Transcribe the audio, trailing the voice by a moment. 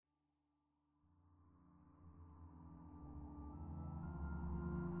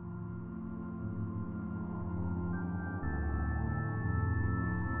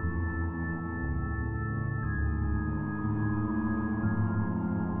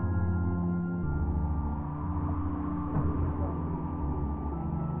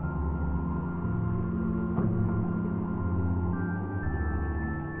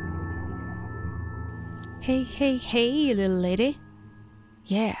Hey, hey, hey, little lady.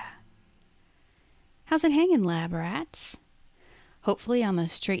 Yeah. How's it hanging, lab rats? Hopefully on the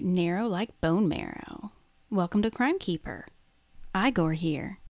straight and narrow like bone marrow. Welcome to Crime Keeper. Igor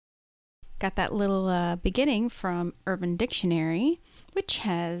here. Got that little beginning from Urban Dictionary, which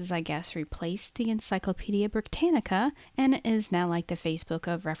has, I guess, replaced the Encyclopedia Britannica and is now like the Facebook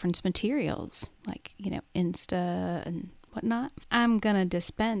of reference materials, like, Insta and whatnot. I'm gonna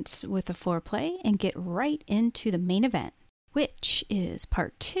dispense with the foreplay and get right into the main event, which is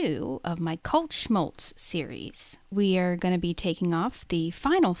part 2 of my Cult Schmaltz series. We are going to be taking off the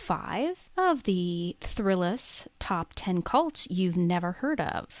final 5 of the Thrillist Top 10 Cults You've Never Heard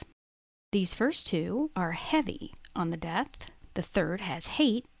Of. These first 2 are heavy on the death, the third has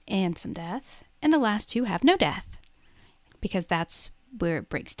hate and some death, and the last 2 have no death, because that's where it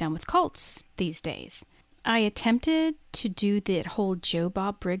breaks down with cults these days. I attempted to do the whole Joe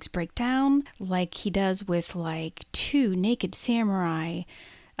Bob Briggs breakdown like he does with like 2 naked samurai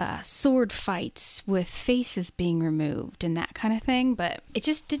sword fights with faces being removed and that kind of thing, but it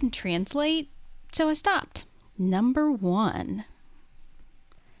just didn't translate, so I stopped. Number 1.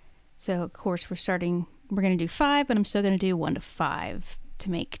 So of course we're going to do 5, but I'm still going to do 1 to 5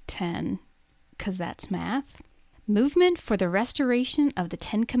 to make 10, because that's math. Movement for the Restoration of the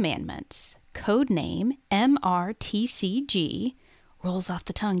 10 Commandments. Code name MRTCG. Rolls off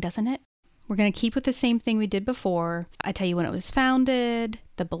the tongue, doesn't it? We're going to keep with the same thing we did before. I tell you when it was founded,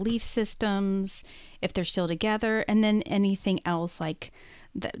 the belief systems, if they're still together, and then anything else like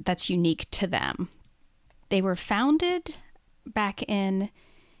that's unique to them. They were founded back in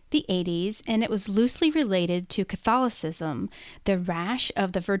the 80s, and it was loosely related to Catholicism, the rash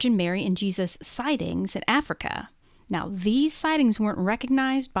of the Virgin Mary and Jesus sightings in Africa. Now, these sightings weren't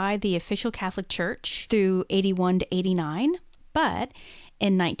recognized by the official Catholic Church through 81 to 89, but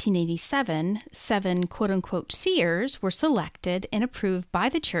in 1987, 7 quote-unquote seers were selected and approved by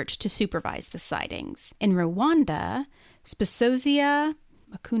the church to supervise the sightings. In Rwanda, Sposozia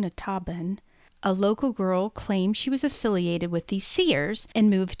Makunataban, a local girl, claimed she was affiliated with these seers and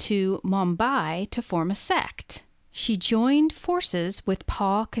moved to Mumbai to form a sect. She joined forces with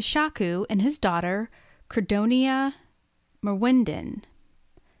Paul Kashaku and his daughter, Credonia Merwindin.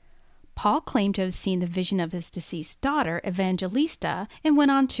 Paul claimed to have seen the vision of his deceased daughter, Evangelista, and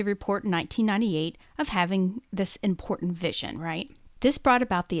went on to report in 1998 of having this important vision, right? This brought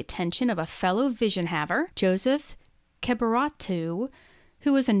about the attention of a fellow vision haver, Joseph Kebaratu,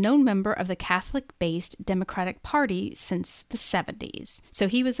 who was a known member of the Catholic-based Democratic Party since the 70s. So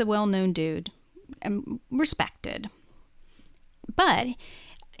he was a well-known dude and respected. But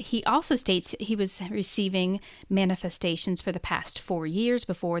he also states he was receiving manifestations for the past 4 years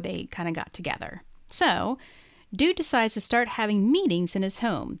before they kind of got together. So, dude decides to start having meetings in his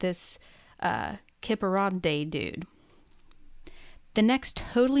home, this Kiparade dude. The next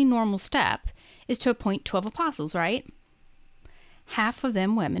totally normal step is to appoint 12 apostles, right? Half of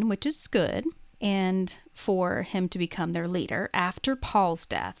them women, which is good, and for him to become their leader after Paul's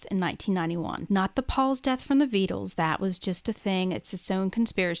death in 1991. Not the Paul's death from the Beatles, that was just a thing, it's its own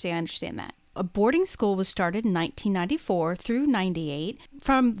conspiracy, I understand that. A boarding school was started in 1994 through 98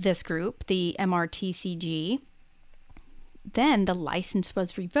 from this group, the MRTCG. Then the license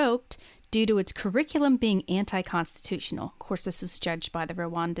was revoked due to its curriculum being anti-constitutional. Of course, this was judged by the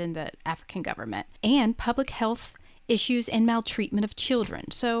Rwandan, the African government, and public health issues and maltreatment of children.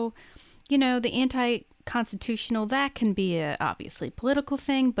 So, the anti-constitutional, that can be a obviously political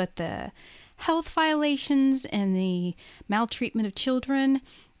thing, but the health violations and the maltreatment of children,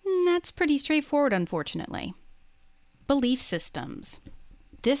 that's pretty straightforward, unfortunately. Belief systems.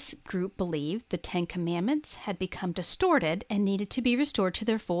 This group believed the 10 Commandments had become distorted and needed to be restored to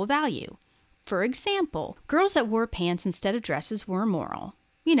their full value. For example, girls that wore pants instead of dresses were immoral.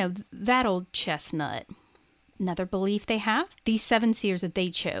 That old chestnut. Another belief they have, these 7 seers that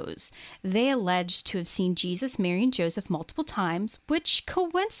they chose, they alleged to have seen Jesus, Mary, and Joseph multiple times, which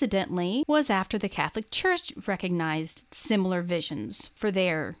coincidentally was after the Catholic Church recognized similar visions for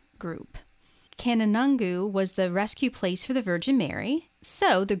their group. Kananungu was the rescue place for the Virgin Mary,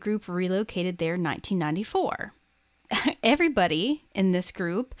 so the group relocated there in 1994. Everybody in this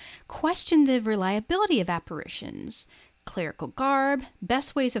group questioned the reliability of apparitions, clerical garb,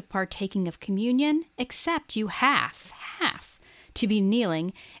 best ways of partaking of communion, except you have to be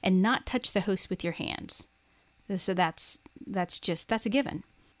kneeling and not touch the host with your hands. So that's a given.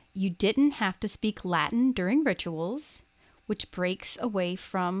 You didn't have to speak Latin during rituals, which breaks away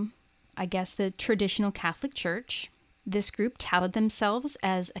from, I guess, the traditional Catholic Church. This group touted themselves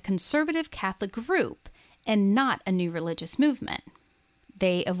as a conservative Catholic group and not a new religious movement.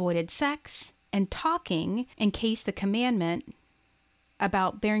 They avoided sex and talking in case the commandment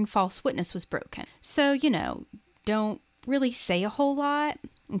about bearing false witness was broken. So, don't really say a whole lot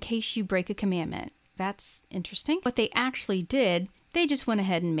in case you break a commandment. That's interesting. What they actually did, they just went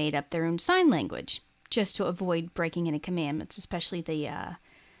ahead and made up their own sign language just to avoid breaking any commandments, especially the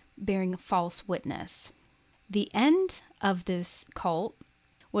bearing false witness. The end of this cult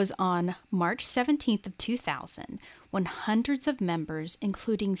was on March 17th of 2000, when hundreds of members,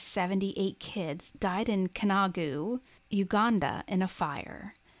 including 78 kids, died in Kanagu, Uganda, in a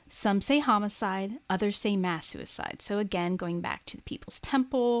fire. Some say homicide, others say mass suicide. So again, going back to the People's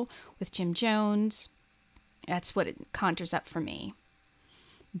Temple with Jim Jones, that's what it conjures up for me.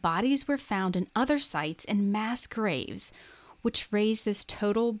 Bodies were found in other sites in mass graves, which raised this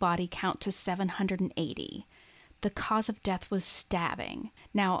total body count to 780. The cause of death was stabbing.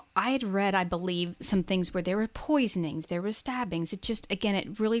 Now, I had read, I believe, some things where there were poisonings, there were stabbings.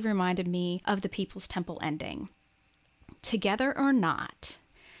 It really reminded me of the People's Temple ending. Together or not,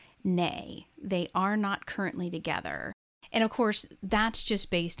 nay, they are not currently together. And of course, that's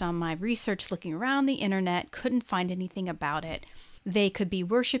just based on my research looking around the internet, couldn't find anything about it. They could be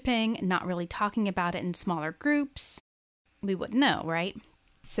worshiping, not really talking about it in smaller groups. We wouldn't know, right?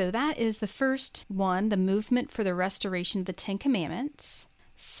 So that is the first one, the movement for the restoration of the Ten Commandments.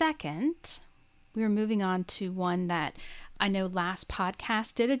 Second, we are moving on to one that I know last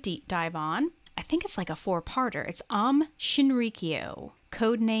podcast did a deep dive on. I think it's like a 4-parter. It's Shinrikyo,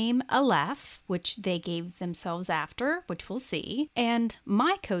 codename Aleph, which they gave themselves after, which we'll see. And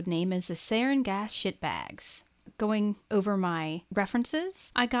my codename is the Sarin Gas Shitbags. Going over my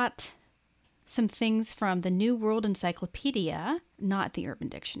references, I got some things from the New World Encyclopedia, not the Urban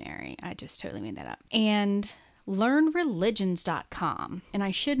Dictionary. I just totally made that up. And learnreligions.com. And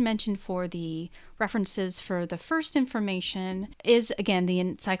I should mention for the references for the first information is, again, the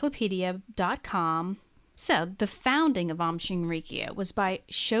encyclopedia.com. So the founding of Aum Shinrikyo was by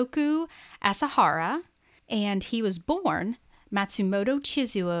Shoku Asahara, and he was born Matsumoto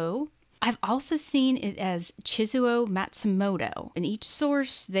Chizuo. I've also seen it as Chizuo Matsumoto. In each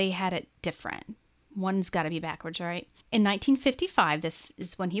source, they had it different. One's got to be backwards, right? In 1955, this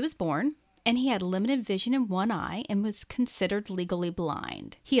is when he was born, and he had limited vision in one eye and was considered legally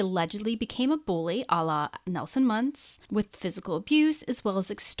blind. He allegedly became a bully, a la Nelson Muntz, with physical abuse as well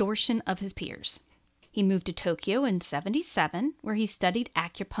as extortion of his peers. He moved to Tokyo in 1977, where he studied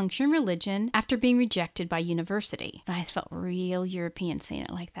acupuncture and religion after being rejected by university. And I felt real European saying it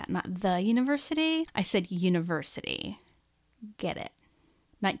like that. Not the university. I said university. Get it.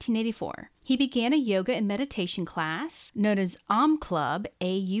 1984. He began a yoga and meditation class known as Aum Club,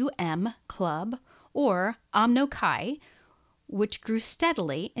 A-U-M Club, or Aum no Kai, which grew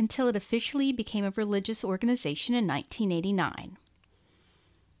steadily until it officially became a religious organization in 1989.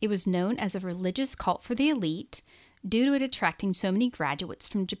 It was known as a religious cult for the elite due to it attracting so many graduates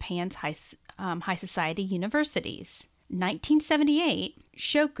from Japan's high society universities. 1978,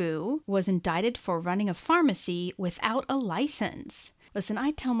 Shoku was indicted for running a pharmacy without a license. Listen,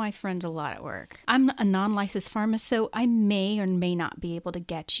 I tell my friends a lot at work. I'm a non-licensed pharmacist, so I may or may not be able to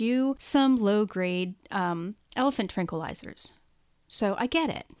get you some low-grade elephant tranquilizers. So I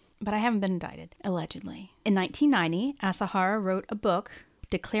get it, but I haven't been indicted, allegedly. In 1990, Asahara wrote a book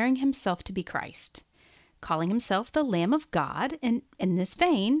declaring himself to be Christ, calling himself the Lamb of God, and in this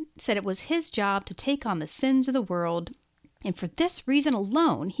vein, said it was his job to take on the sins of the world, and for this reason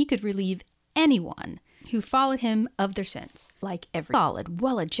alone, he could relieve anyone who followed him of their sins. Like every solid,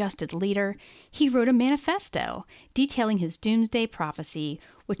 well-adjusted leader, he wrote a manifesto detailing his doomsday prophecy,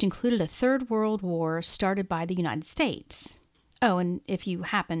 which included a third world war started by the United States. Oh, and if you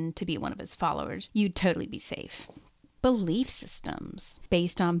happen to be one of his followers, you'd totally be safe. Belief systems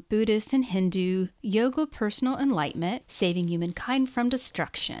based on Buddhist and Hindu yoga, personal enlightenment, saving humankind from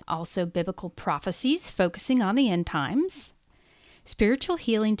destruction. Also biblical prophecies focusing on the end times. Spiritual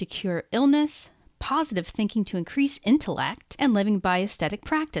healing to cure illness. Positive thinking to increase intellect. And living by aesthetic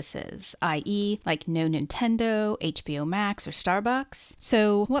practices, i.e. like no Nintendo, HBO Max, or Starbucks.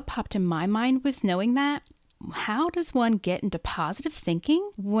 So what popped in my mind with knowing that? How does one get into positive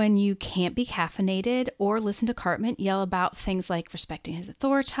thinking when you can't be caffeinated or listen to Cartman yell about things like respecting his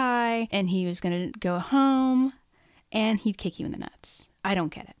authority and he was going to go home and he'd kick you in the nuts? I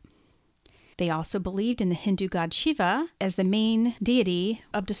don't get it. They also believed in the Hindu god Shiva as the main deity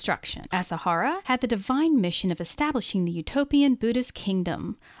of destruction. Asahara had the divine mission of establishing the utopian Buddhist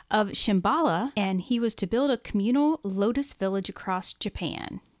kingdom of Shambhala, and he was to build a communal lotus village across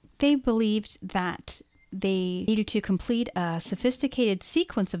Japan. They believed that they needed to complete a sophisticated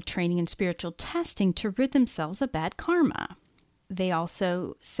sequence of training and spiritual testing to rid themselves of bad karma. They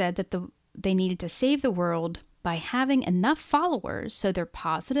also said that the they needed to save the world by having enough followers so their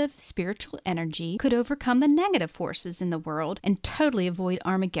positive spiritual energy could overcome the negative forces in the world and totally avoid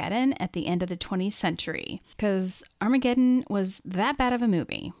Armageddon at the end of the 20th century. Because Armageddon was that bad of a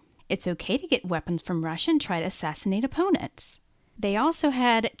movie. It's okay to get weapons from Russia and try to assassinate opponents. They also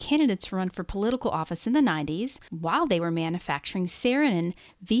had candidates run for political office in the 90s while they were manufacturing sarin and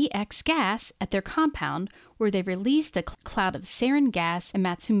VX gas at their compound, where they released a cloud of sarin gas in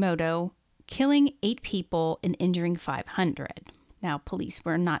Matsumoto, killing 8 people and injuring 500. Now, police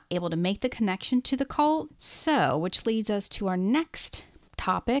were not able to make the connection to the cult, which leads us to our next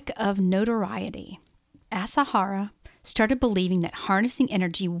topic of notoriety. Asahara started believing that harnessing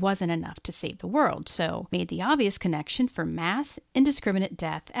energy wasn't enough to save the world, so made the obvious connection for mass, indiscriminate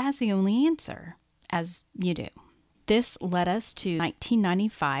death as the only answer, as you do. This led us to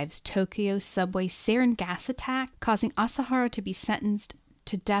 1995's Tokyo subway sarin gas attack, causing Asahara to be sentenced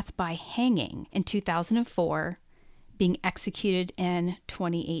to death by hanging in 2004, being executed in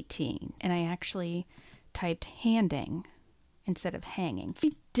 2018. And I actually typed handing instead of hanging.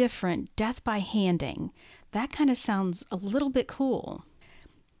 Different, death by handing. That kind of sounds a little bit cool.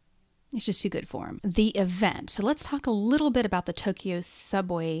 It's just too good for him. The event. So let's talk a little bit about the Tokyo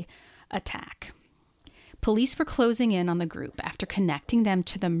subway attack. Police were closing in on the group after connecting them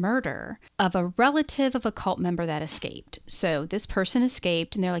to the murder of a relative of a cult member that escaped. So this person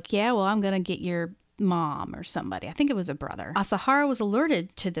escaped, and they're like, yeah, well, I'm going to get your mom or somebody. I think it was a brother. Asahara was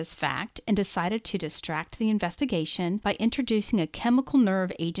alerted to this fact and decided to distract the investigation by introducing a chemical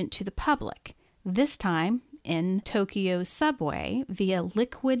nerve agent to the public. This time in Tokyo subway via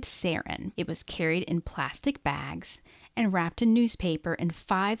liquid sarin. It was carried in plastic bags and wrapped in newspaper in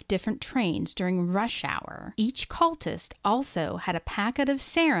 5 different trains during rush hour. Each cultist also had a packet of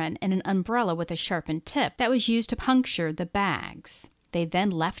sarin and an umbrella with a sharpened tip that was used to puncture the bags. They then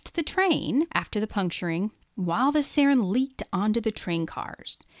left the train after the puncturing while the sarin leaked onto the train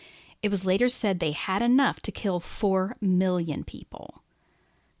cars. It was later said they had enough to kill 4 million people.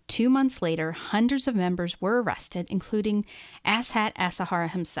 2 months later, hundreds of members were arrested, including Asshat Asahara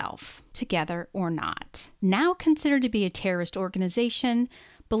himself, together or not. Now considered to be a terrorist organization,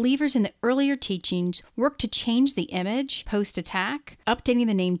 believers in the earlier teachings worked to change the image post-attack, updating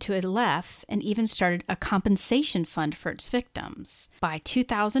the name to Aleph, and even started a compensation fund for its victims. By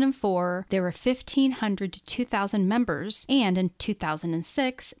 2004, there were 1,500 to 2,000 members, and in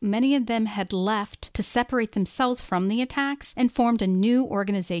 2006, many of them had left to separate themselves from the attacks and formed a new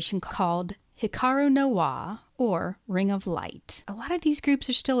organization called Hikaru no Wa, or Ring of Light. A lot of these groups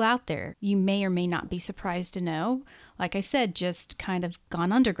are still out there. You may or may not be surprised to know. Like I said, just kind of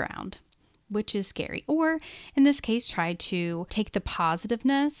gone underground, which is scary. Or, in this case, try to take the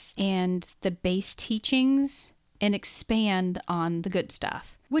positiveness and the base teachings and expand on the good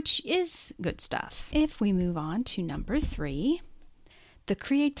stuff, which is good stuff. If we move on to number 3, the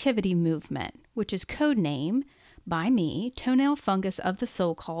creativity movement, which is codename by me, Toenail Fungus of the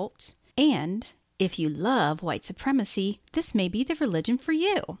Soul Cult, and if you love white supremacy, this may be the religion for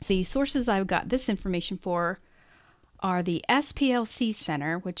you. So the sources I've got this information for are the SPLC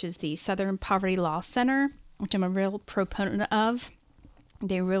Center, which is the Southern Poverty Law Center, which I'm a real proponent of.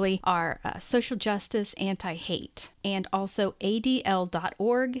 They really are social justice, anti-hate, and also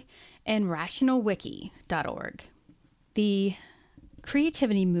ADL.org and RationalWiki.org. The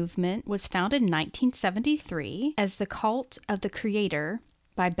creativity movement was founded in 1973 as the Cult of the Creator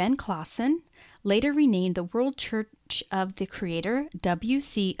by Ben Clausen, later renamed the World Church of the Creator,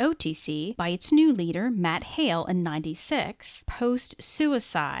 WCOTC, by its new leader, Matt Hale, in 96,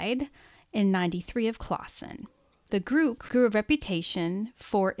 post-suicide in 93 of Clausen. The group grew a reputation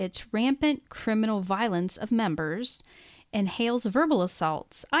for its rampant criminal violence of members and Hale's verbal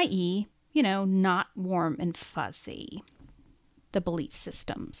assaults, i.e., not warm and fuzzy. The belief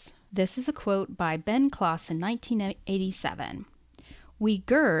systems. This is a quote by Ben Clausen, 1987. We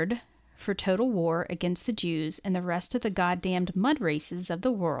gird for total war against the Jews and the rest of the goddamned mud races of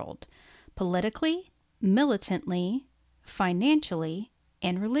the world, politically, militantly, financially,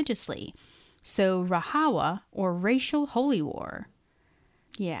 and religiously. So Rahawa, or racial holy war.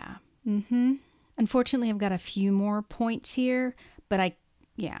 Yeah. Unfortunately, I've got a few more points here, but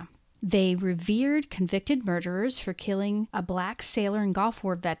They revered convicted murderers for killing a black sailor and Gulf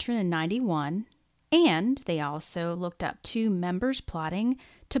War veteran in 91. And they also looked up to members plotting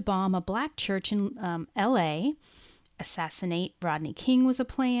to bomb a black church in L.A., assassinate Rodney King was a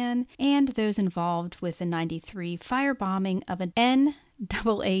plan, and those involved with the 93 firebombing of an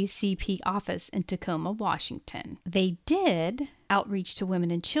NAACP office in Tacoma, Washington. They did outreach to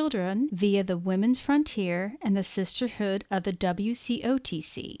women and children via the Women's Frontier and the Sisterhood of the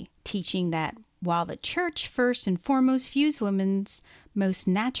WCOTC, teaching that while the church first and foremost views women's most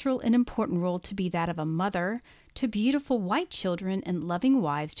natural and important role to be that of a mother to beautiful white children and loving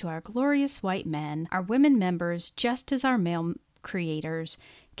wives to our glorious white men, our women members, just as our male creators,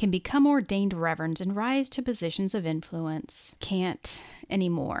 can become ordained reverends and rise to positions of influence. Can't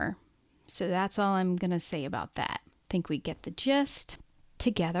anymore. So that's all I'm going to say about that. Think we get the gist?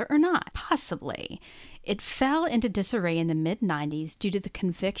 Together or not? Possibly. It fell into disarray in the mid-90s due to the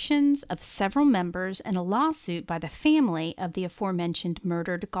convictions of several members and a lawsuit by the family of the aforementioned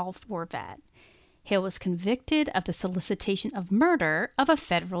murdered Gulf War vet. Hale was convicted of the solicitation of murder of a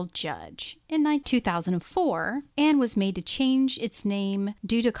federal judge in 2004 and was made to change its name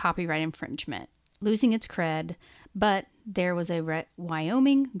due to copyright infringement, losing its cred, but there was a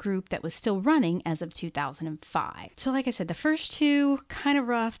Wyoming group that was still running as of 2005. So like I said, the first two, kind of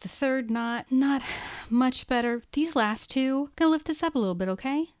rough. The third, not much better. These last two, gonna lift this up a little bit,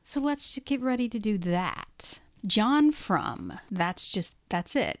 okay? So let's just get ready to do that. John Frum. That's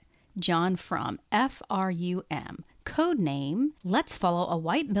it. John Frum, F-R-U-M. Code name, let's follow a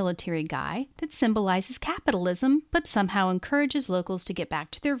white military guy that symbolizes capitalism, but somehow encourages locals to get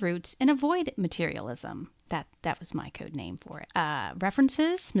back to their roots and avoid materialism. That was my code name for it.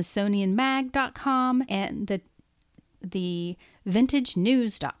 References, SmithsonianMag.com and the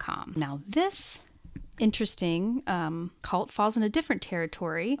VintageNews.com. Now this interesting cult falls in a different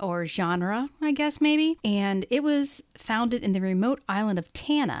territory or genre, I guess maybe. And it was founded in the remote island of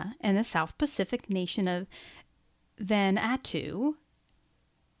Tanna in the South Pacific nation of Vanuatu.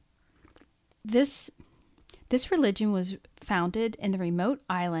 This religion was founded in the remote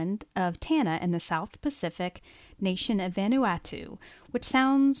island of Tanna in the South Pacific nation of Vanuatu, which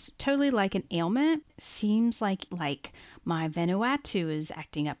sounds totally like an ailment. Seems like my Vanuatu is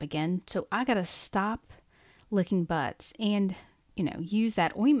acting up again, so I gotta stop licking butts and, use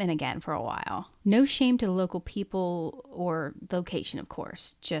that ointment again for a while. No shame to the local people or location, of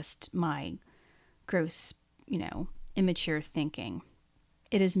course, just my gross, immature thinking.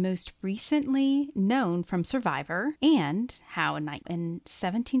 It is most recently known from Survivor and how in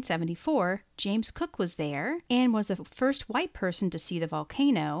 1774, James Cook was there and was the first white person to see the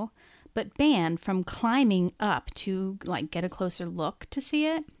volcano, but banned from climbing up to get a closer look to see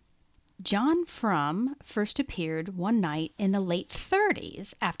it. John Frum first appeared one night in the late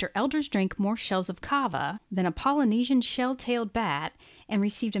 30s after elders drank more shells of kava than a Polynesian shell-tailed bat and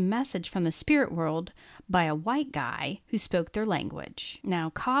received a message from the spirit world by a white guy who spoke their language. Now,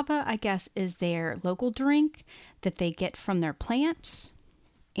 kava, I guess, is their local drink that they get from their plants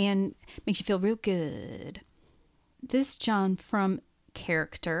and makes you feel real good. This John Frum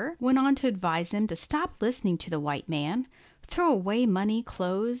character went on to advise them to stop listening to the white man, throw away money,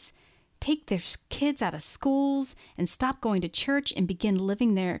 clothes, take their kids out of schools, and stop going to church and begin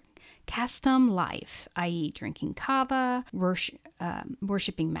living their custom life, i.e. drinking kava,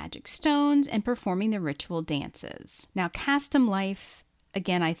 worshipping magic stones, and performing the ritual dances. Now, custom life,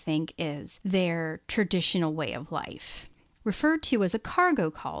 again, I think, is their traditional way of life. Referred to as a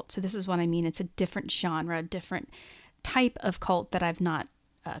cargo cult. So this is what I mean. It's a different genre, different type of cult that I've not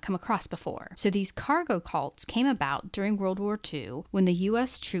come across before. So these cargo cults came about during World War II when the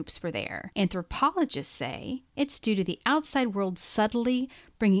U.S. troops were there. Anthropologists say it's due to the outside world subtly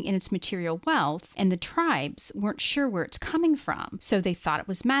bringing in its material wealth, and the tribes weren't sure where it's coming from, so they thought it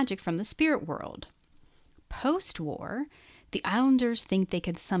was magic from the spirit world. Post-war, the islanders think they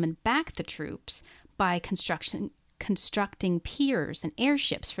could summon back the troops by constructing piers and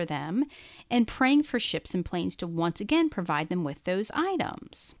airships for them and praying for ships and planes to once again provide them with those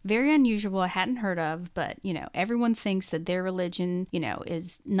items. Very unusual, I hadn't heard of, but, everyone thinks that their religion,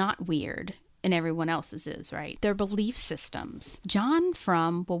 is not weird and everyone else's is, right? Their belief systems. John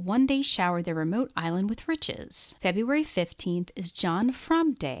Frum will one day shower their remote island with riches. February 15th is John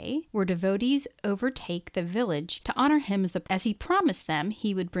Frum Day, where devotees overtake the village to honor him as he promised them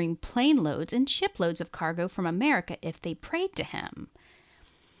he would bring plane loads and shiploads of cargo from America if they prayed to him.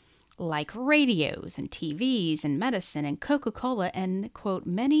 Like radios and TVs and medicine and Coca-Cola and, quote,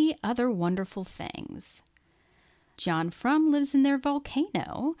 many other wonderful things. John Frum lives in their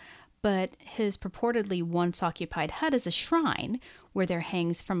volcano, but his purportedly once occupied hut is a shrine where there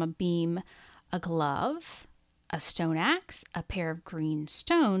hangs from a beam a glove, a stone axe, a pair of green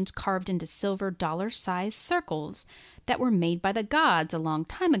stones carved into silver dollar-sized circles that were made by the gods a long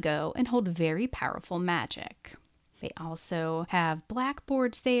time ago and hold very powerful magic. They also have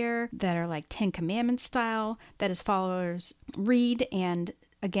blackboards there that are like Ten Commandments style that his followers read and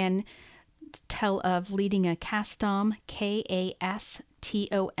again tell of leading a Kastom, Kastom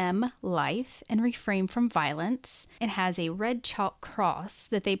life and refrain from violence. It has a red chalk cross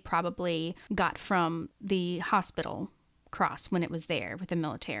that they probably got from the hospital cross when it was there with the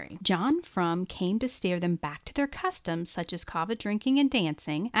military. John Frum came to steer them back to their customs, such as kava drinking and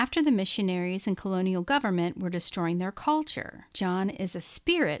dancing, after the missionaries and colonial government were destroying their culture. John is a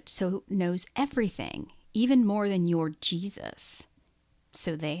spirit, so knows everything, even more than your Jesus.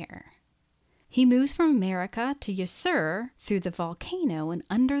 So there. He moves from America to Yasur through the volcano and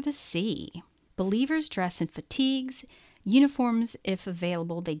under the sea. Believers dress in fatigues, uniforms if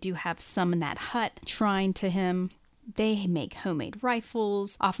available. They do have some in that hut shrine to him. They make homemade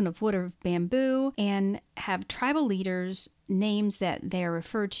rifles, often of wood or bamboo, and have tribal leaders' names that they are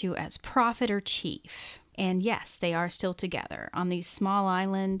referred to as prophet or chief. And yes, they are still together on the small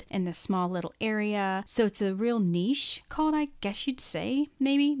island in this small little area. So it's a real niche cult, I guess you'd say.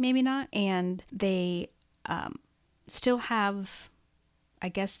 Maybe, maybe not. And they still have, I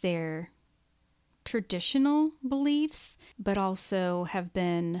guess, their traditional beliefs, but also have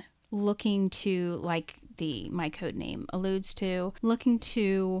been looking to, like my code name alludes to, looking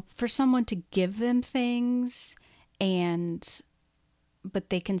to for someone to give them things but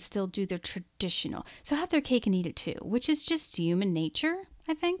they can still do their traditional. So have their cake and eat it too, which is just human nature,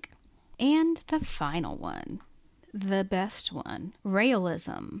 I think. And the final one, the best one,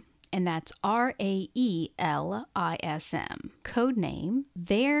 Raelism. And that's Raelism. Code name,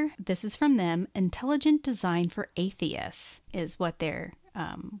 this is from them, Intelligent Design for Atheists is what their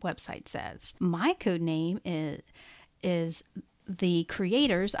website says. My code name is the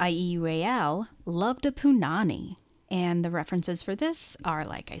creators, i.e. Rael, loved a punani. And the references for this are,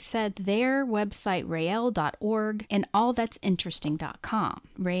 like I said, their website, rael.org, and allthat'sinteresting.com.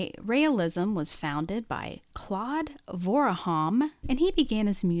 Raelism was founded by Claude Voraham, and he began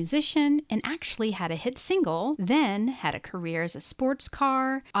as a musician and actually had a hit single, then had a career as a sports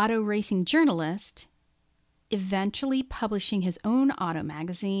car, auto racing journalist, eventually publishing his own auto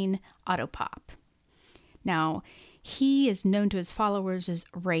magazine, Autopop. Now, he is known to his followers as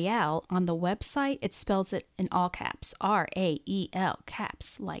Rael. On the website, it spells it in all caps, R-A-E-L,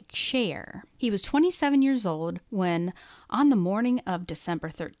 caps, like share. He was 27 years old when, on the morning of December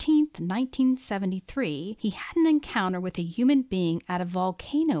 13th, 1973, he had an encounter with a human being at a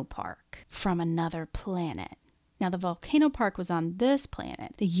volcano park from another planet. Now, the volcano park was on this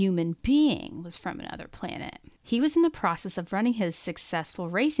planet. The human being was from another planet. He was in the process of running his successful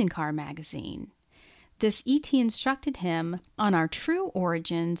racing car magazine. This ET instructed him on our true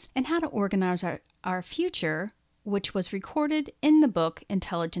origins and how to organize our future, which was recorded in the book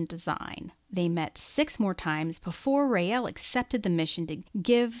Intelligent Design. They met 6 more times before Rael accepted the mission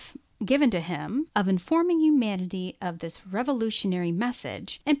given to him of informing humanity of this revolutionary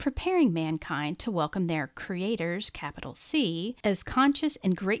message and preparing mankind to welcome their creators, capital C, as conscious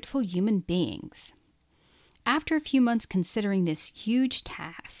and grateful human beings. After a few months considering this huge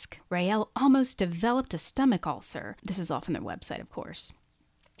task, Rael almost developed a stomach ulcer. This is all from their website, of course.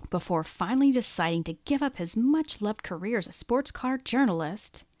 Before finally deciding to give up his much-loved career as a sports car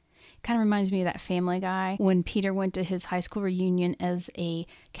journalist. Kind of reminds me of that Family Guy when Peter went to his high school reunion as a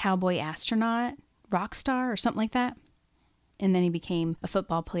cowboy astronaut, rock star, or something like that. And then he became a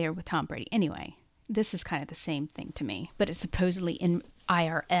football player with Tom Brady. Anyway, this is kind of the same thing to me, but it's supposedly in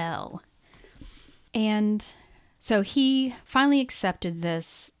IRL. And so he finally accepted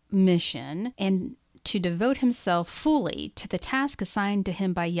this mission and to devote himself fully to the task assigned to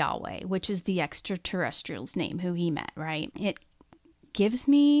him by Yahweh, which is the extraterrestrial's name, who he met, right? It gives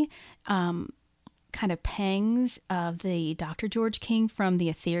me kind of pangs of the Dr. George King from the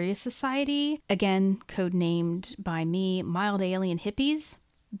Aetherius Society, again, codenamed by me, Mild Alien Hippies.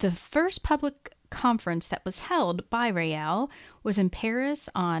 The first public conference that was held by Rael was in Paris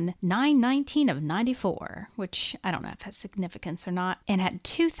on 9/19 of 94, which I don't know if that's significance or not, and had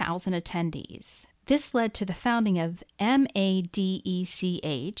 2,000 attendees. This led to the founding of MADECH.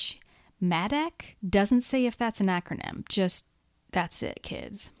 MADEC doesn't say if that's an acronym, just that's it,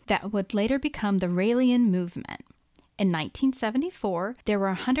 kids. That would later become the Raelian movement. In 1974, there were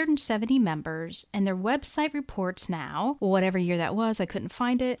 170 members, and their website reports now, whatever year that was, I couldn't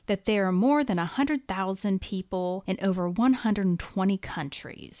find it, that there are more than 100,000 people in over 120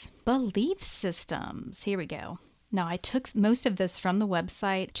 countries. Belief systems. Here we go. Now, I took most of this from the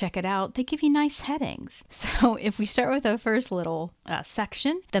website. Check it out. They give you nice headings. So if we start with the first little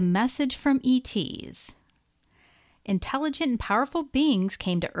section, the message from ETs. intelligent and powerful beings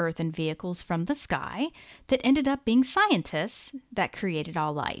came to Earth in vehicles from the sky that ended up being scientists that created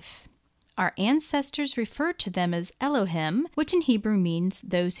all life. Our ancestors referred to them as Elohim, which in Hebrew means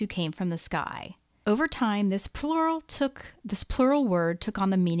those who came from the sky. Over time, this plural word took on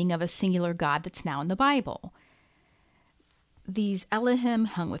the meaning of a singular God that's now in the Bible. These Elohim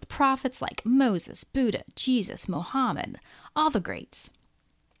hung with prophets like Moses, Buddha, Jesus, Mohammed, all the greats,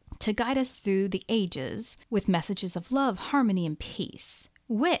 to guide us through the ages with messages of love, harmony, and peace,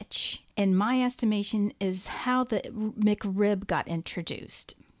 which, in my estimation, is how the McRib got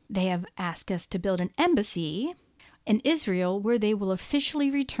introduced. They have asked us to build an embassy in Israel where they will officially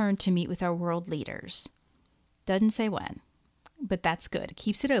return to meet with our world leaders. Doesn't say when, but that's good. It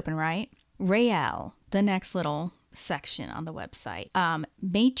keeps it open, right? Rael, the next little section on the website.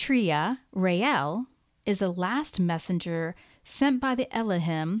 Maitreya Rael is the last messenger sent by the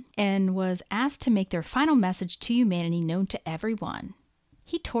Elohim and was asked to make their final message to humanity known to everyone.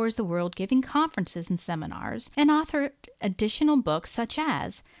 He tours the world giving conferences and seminars and authored additional books such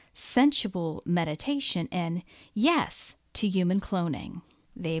as Sensual Meditation and Yes to Human Cloning.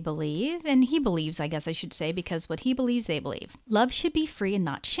 They believe, and he believes, I guess I should say, because what he believes, they believe. Love should be free and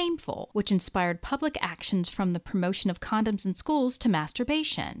not shameful, which inspired public actions from the promotion of condoms in schools to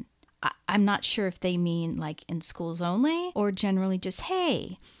masturbation. I'm not sure if they mean like in schools only or generally just,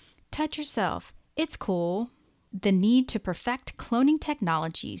 hey, touch yourself. It's cool. The need to perfect cloning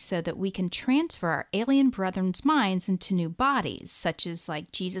technology so that we can transfer our alien brethren's minds into new bodies, such as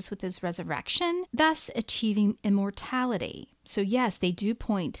like Jesus with his resurrection, thus achieving immortality. So yes, they do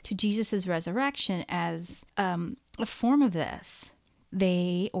point to Jesus' resurrection as a form of this.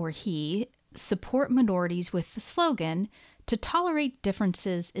 They, or he, support minorities with the slogan, to tolerate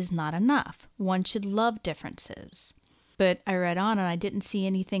differences is not enough. One should love differences. But I read on and I didn't see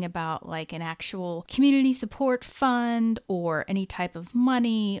anything about like an actual community support fund or any type of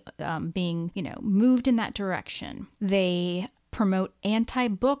money being, moved in that direction. They promote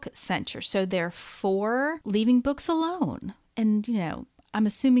anti-book censure. So they're for leaving books alone. And, I'm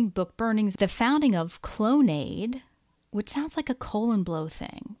assuming book burnings. The founding of Clonaid, which sounds like a colon blow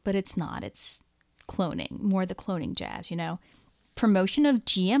thing, but it's not. It's cloning, more the cloning jazz, Promotion of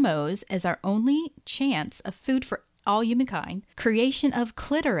GMOs as our only chance of food for all humankind. Creation of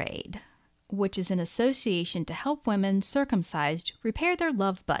Clitoraid, which is an association to help women circumcised repair their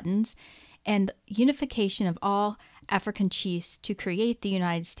love buttons, and unification of all African chiefs to create the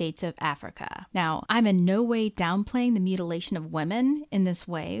United States of Africa. Now, I'm in no way downplaying the mutilation of women in this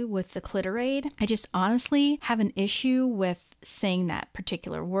way with the Clitoraid. I just honestly have an issue with saying that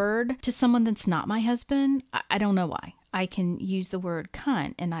particular word to someone that's not my husband. I don't know why. I can use the word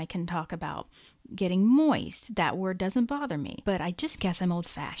cunt and I can talk about getting moist. That word doesn't bother me, but I just guess I'm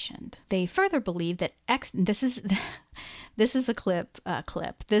old-fashioned. They further believe that this is a clip.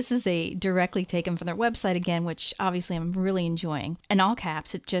 This is a directly taken from their website again, which obviously I'm really enjoying. In all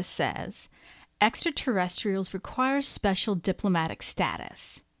caps, it just says, extraterrestrials require special diplomatic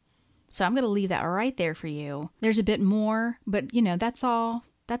status. So I'm going to leave that right there for you. There's a bit more, but that's all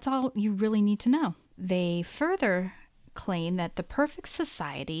you really need to know. They further claim that the perfect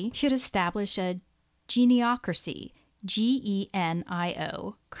society should establish a geniocracy, G-E-N-I-O-cracy,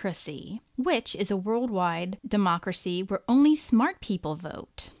 which is a worldwide democracy where only smart people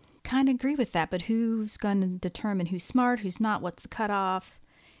vote. Kind of agree with that, but who's going to determine who's smart, who's not, what's the cutoff?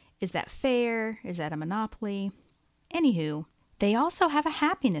 Is that fair? Is that a monopoly? Anywho, they also have a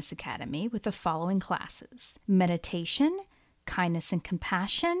happiness academy with the following classes: meditation, kindness and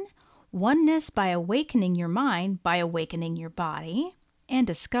compassion, oneness by awakening your mind by awakening your body, and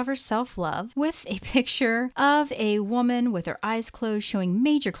discover self-love, with a picture of a woman with her eyes closed showing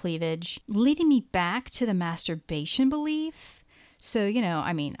major cleavage, leading me back to the masturbation belief. So,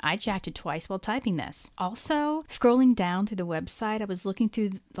 I jacked it twice while typing this. Also, scrolling down through the website, I was looking through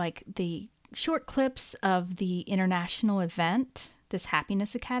the short clips of the international event, this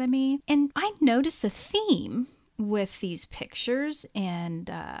Happiness Academy, and I noticed the theme with these pictures,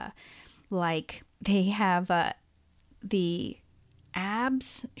 and they have the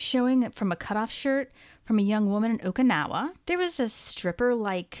abs showing from a cutoff shirt from a young woman in Okinawa. There was a stripper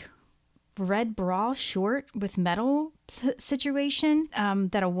red bra short with metal situation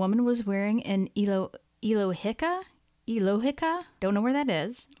that a woman was wearing in Ilohika, don't know where that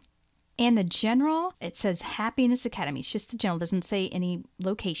is. And the general, it says Happiness Academy. It's just the general, doesn't say any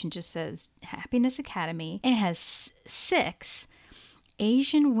location, just says Happiness Academy. And it has 6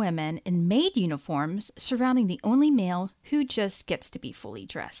 Asian women in maid uniforms surrounding the only male who just gets to be fully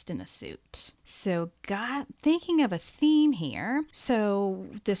dressed in a suit. So thinking of a theme here. So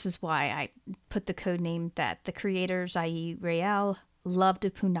this is why I put the code name that the creators, i.e. Raelle, loved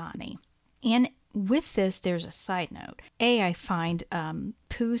Punani. And with this, there's a side note. I find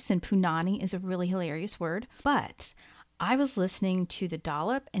Poos and Punani is a really hilarious word, but I was listening to The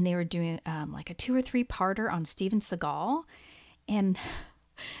Dollop and they were doing like a 2 or 3 parter on Steven Seagal. And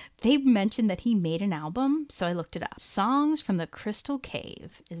they mentioned that he made an album, so I looked it up. Songs from the Crystal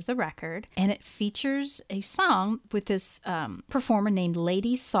Cave is the record, and it features a song with this performer named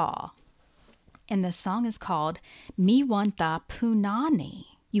Lady Saw. And the song is called Mi Wanta Punani.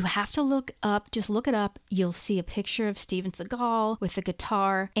 You have to look it up. You'll see a picture of Steven Seagal with the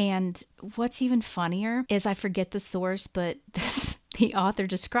guitar. And what's even funnier is I forget the source, but the author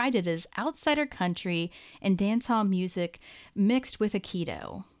described it as outsider country and dancehall music mixed with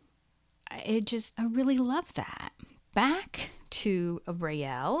Aikido. I really love that. Back to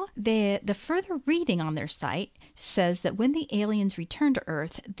Raelle, the further reading on their site says that when the aliens return to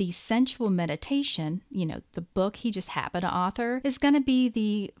Earth, the sensual meditation, the book he just happened to author, is going to be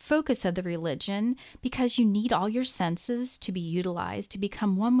the focus of the religion because you need all your senses to be utilized to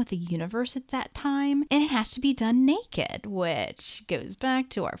become one with the universe at that time. And it has to be done naked, which goes back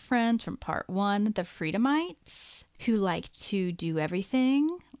to our friends from part 1, the Freedomites, who like to do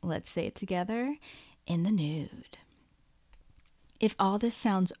everything, let's say it together, in the nude. If all this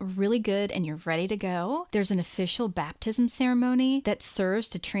sounds really good and you're ready to go, there's an official baptism ceremony that serves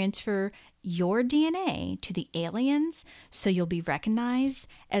to transfer your DNA to the aliens so you'll be recognized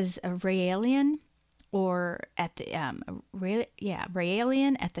as a Raelian or at the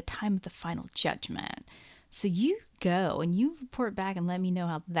Raelian at the time of the final judgment. So you go and you report back and let me know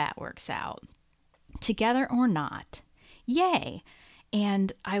how that works out. Together or not. Yay!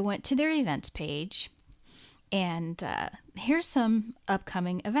 And I went to their events page. And here's some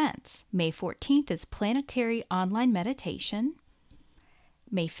upcoming events. May 14th is Planetary Online Meditation.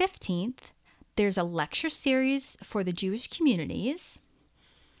 May 15th, there's a lecture series for the Jewish communities.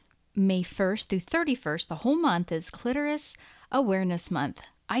 May 1st through 31st, the whole month, is Clitoris Awareness Month.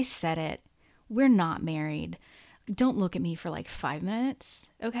 I said it. We're not married. Don't look at me for like 5 minutes,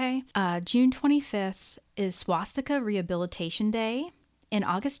 okay? June 25th is Swastika Rehabilitation Day. And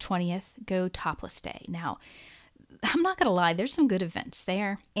August 20th, Go Topless Day. Now, I'm not going to lie, there's some good events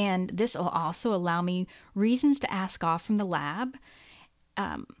there. And this will also allow me reasons to ask off from the lab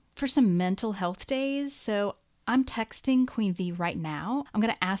for some mental health days. So I'm texting Queen V right now. I'm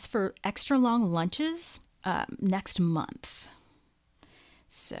going to ask for extra long lunches next month.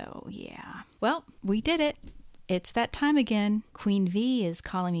 So, yeah. Well, we did it. It's that time again. Queen V is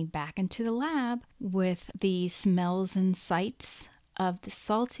calling me back into the lab with the smells and sights of the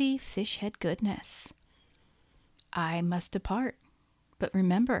salty fish head goodness. I must depart, but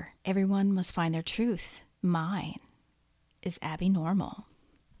remember, everyone must find their truth. Mine is Abby Normal.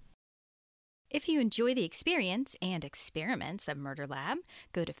 If you enjoy the experience and experiments of Murder Lab,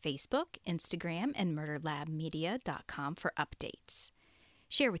 go to Facebook, Instagram, and murderlabmedia.com for updates.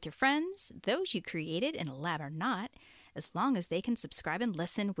 Share with your friends, those you created in a lab or not. As long as they can subscribe and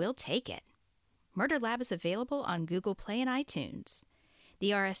listen, we'll take it. Murder Lab is available on Google Play and iTunes.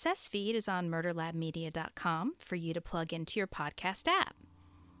 The RSS feed is on murderlabmedia.com for you to plug into your podcast app.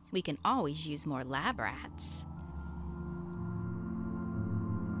 We can always use more lab rats.